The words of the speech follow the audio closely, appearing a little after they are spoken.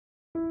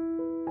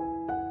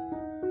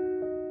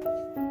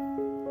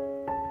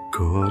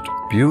good,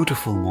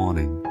 beautiful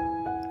morning,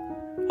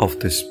 of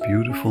this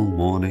beautiful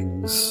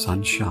morning's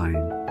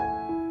sunshine,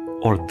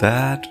 or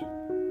that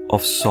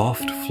of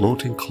soft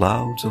floating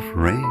clouds of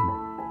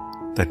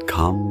rain that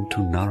come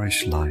to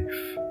nourish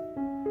life,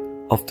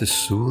 of the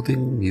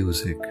soothing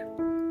music,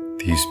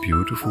 these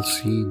beautiful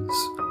scenes,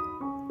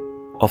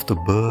 of the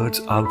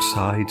birds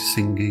outside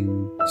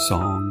singing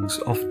songs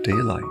of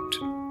daylight,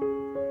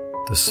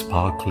 the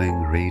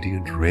sparkling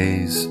radiant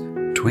rays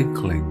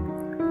twinkling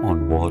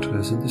on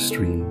waters in the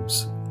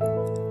streams,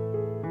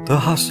 the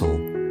hustle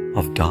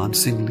of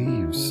dancing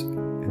leaves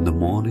in the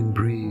morning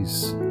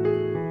breeze,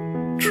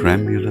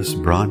 tremulous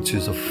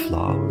branches of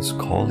flowers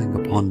calling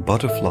upon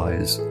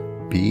butterflies,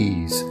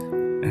 bees,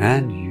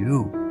 and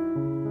you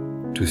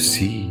to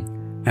see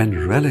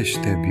and relish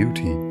their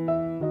beauty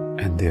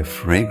and their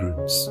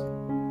fragrance.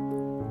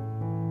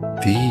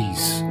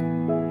 These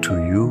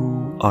to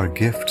you are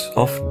gifts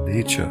of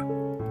nature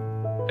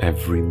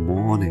every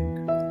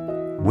morning,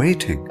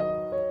 waiting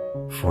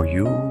for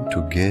you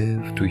to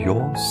give to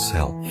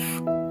yourself.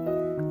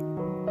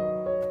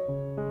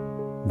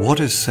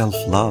 What is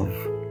self-love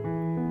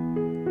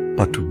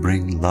but to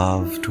bring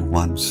love to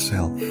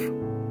oneself?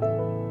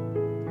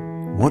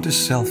 What is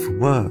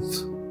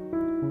self-worth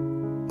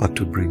but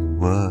to bring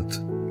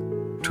worth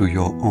to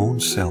your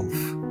own self?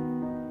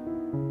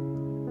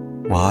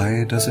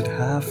 Why does it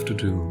have to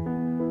do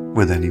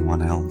with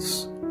anyone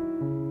else?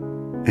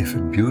 If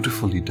it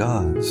beautifully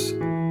does,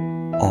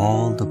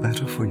 all the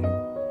better for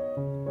you.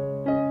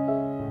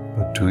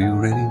 But do you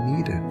really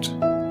need it?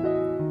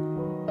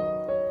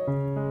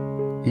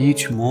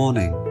 Each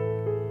morning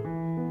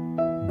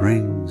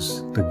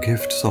brings the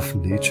gifts of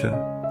nature,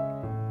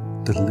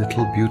 the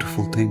little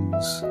beautiful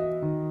things.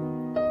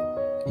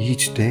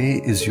 Each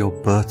day is your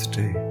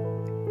birthday,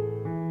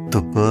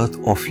 the birth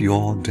of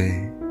your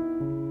day.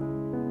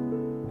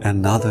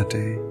 Another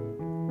day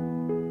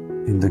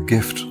in the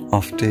gift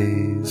of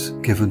days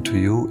given to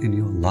you in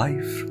your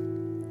life.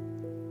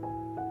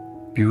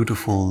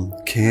 Beautiful,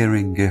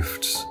 caring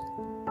gifts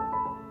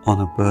on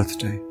a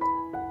birthday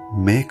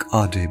make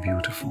our day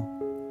beautiful.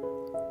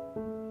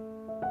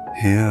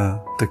 Here,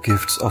 the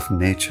gifts of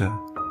nature,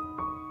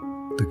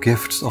 the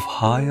gifts of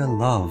higher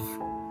love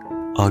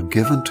are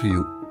given to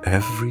you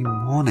every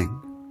morning.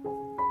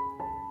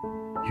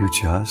 You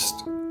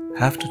just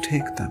have to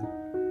take them.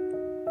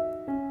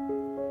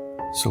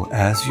 So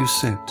as you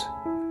sit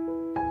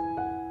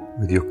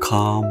with your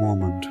calm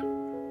moment,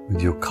 with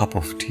your cup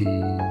of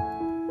tea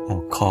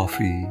or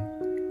coffee,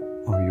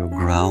 or your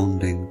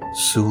grounding,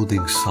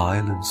 soothing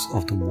silence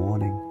of the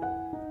morning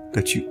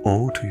that you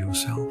owe to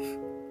yourself,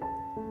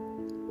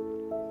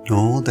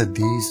 know that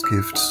these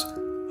gifts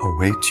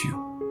await you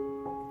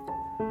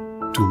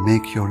to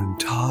make your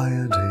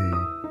entire day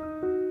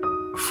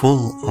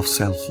full of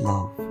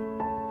self-love,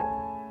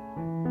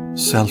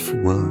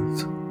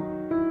 self-worth,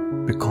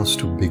 because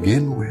to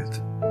begin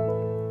with,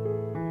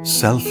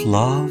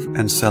 self-love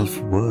and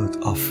self-worth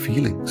are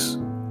feelings,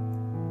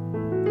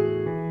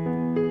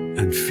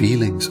 and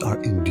feelings are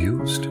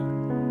induced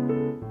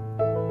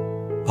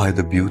by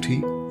the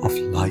beauty of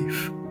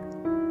life.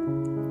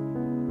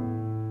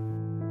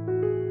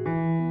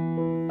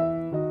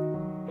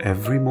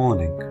 Every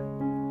morning,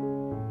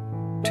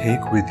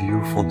 take with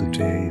you for the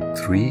day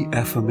 3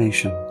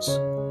 affirmations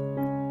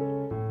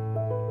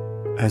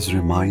as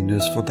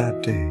reminders for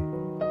that day.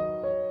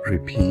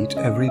 Repeat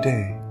every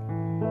day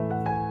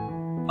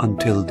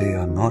until they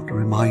are not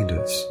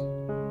reminders,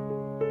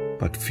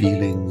 but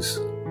feelings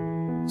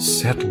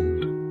settled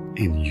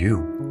in you.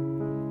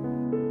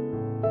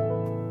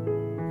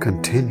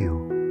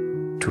 Continue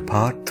to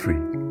part 3.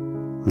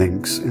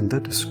 Links in the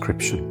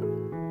description.